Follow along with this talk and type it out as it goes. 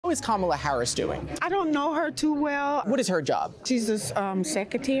is Kamala Harris doing? I don't know her too well. What is her job? She's a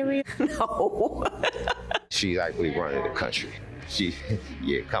secretary. No. She's actually running the country.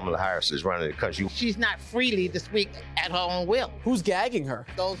 Kamala Harris is running the country. She's not freely to speak at her own will. Who's gagging her?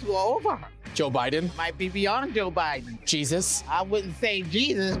 Those who are over her. Joe Biden? Might be beyond Joe Biden. Jesus? I wouldn't say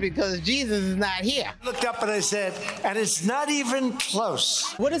Jesus because Jesus is not here. I looked up and I said, and it's not even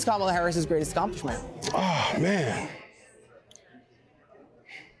close. What is Kamala Harris's greatest accomplishment? Oh, man.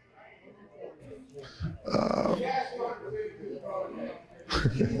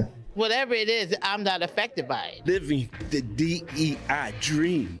 Whatever it is, I'm not affected by it. Living the DEI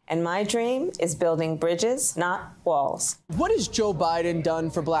dream. And my dream is building bridges, not walls. What has Joe Biden done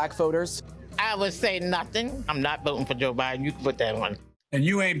for black voters? I would say nothing. I'm not voting for Joe Biden. You can put that on. And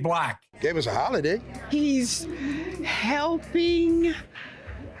you ain't black. Gave us a holiday. He's helping,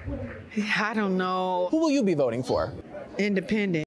 I don't know. Who will you be voting for? Independent.